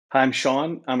Hi, I'm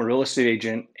Sean. I'm a real estate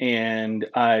agent and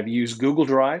I've used Google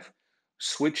Drive,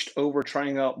 switched over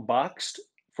trying out Boxed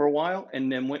for a while,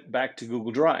 and then went back to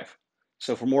Google Drive.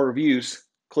 So for more reviews,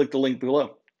 click the link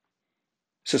below.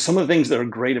 So some of the things that are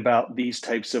great about these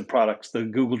types of products, the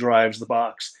Google Drives, the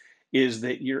Box, is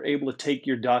that you're able to take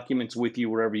your documents with you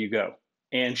wherever you go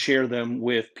and share them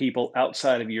with people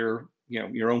outside of your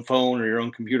own phone or your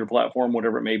own computer platform,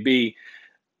 whatever it may be,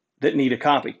 that need a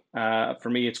copy. For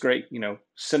me, it's great.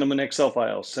 Send them an Excel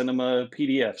file, send them a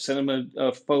PDF, send them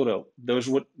a photo. Those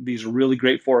are what these are really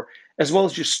great for, as well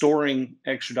as just storing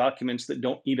extra documents that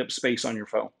don't eat up space on your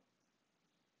phone.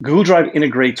 Google Drive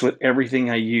integrates with everything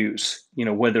I use,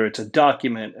 whether it's a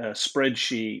document, a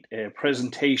spreadsheet, a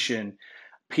presentation,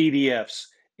 PDFs.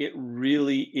 It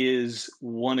really is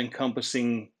one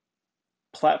encompassing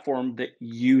platform that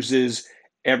uses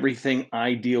everything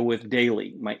I deal with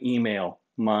daily, my email,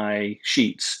 my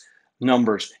sheets,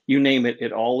 numbers, you name it,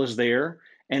 it all is there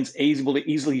and it's able to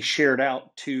easily share it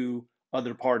out to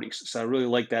other parties. So I really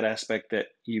like that aspect that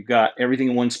you've got everything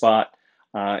in one spot.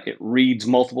 It reads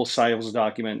multiple styles of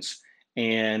documents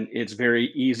and it's very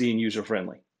easy and user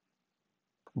friendly.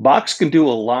 Box can do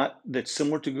a lot that's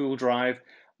similar to Google Drive,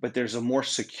 but there's a more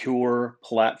secure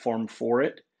platform for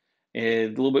it. A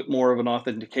little bit more of an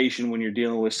authentication when you're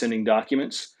dealing with sending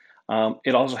documents.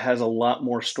 It also has a lot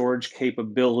more storage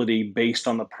capability based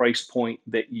on the price point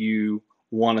that you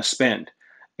want to spend.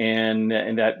 And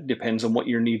that depends on what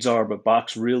your needs are. But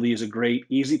Box really is a great,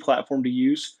 easy platform to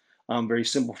use, very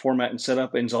simple format and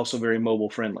setup, and it's also very mobile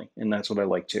friendly. And that's what I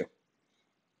like too.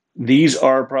 These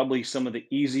are probably some of the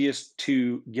easiest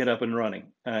to get up and running.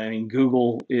 I mean,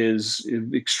 Google is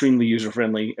extremely user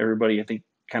friendly. Everybody, I think,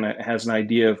 kind of has an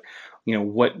idea of,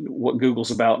 what Google's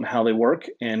about and how they work,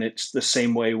 and it's the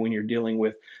same way when you're dealing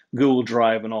with Google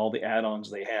Drive and all the add-ons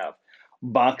they have.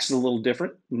 Box is a little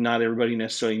different. Not everybody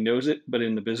necessarily knows it, but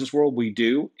in the business world, we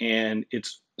do, and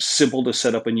it's simple to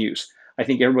set up and use. I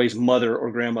think everybody's mother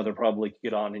or grandmother probably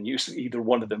get on and use either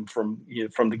one of them from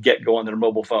the get go on their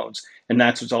mobile phones, and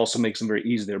that's what also makes them very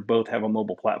easy. They both have a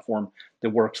mobile platform that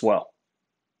works well.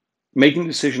 Making a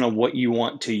decision on what you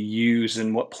want to use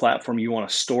and what platform you want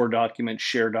to store documents,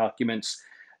 share documents,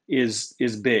 is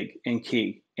big and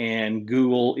key. And the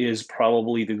Google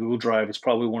Drive is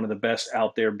probably one of the best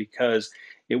out there because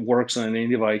it works on any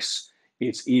device.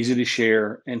 It's easy to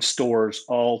share and stores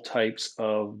all types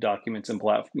of documents and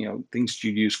things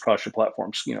you use across your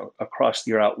platforms, across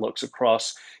your Outlooks,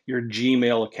 across your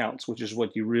Gmail accounts, which is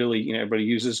what you really, everybody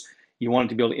uses. You want it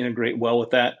to be able to integrate well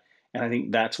with that. And I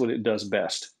think that's what it does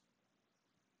best.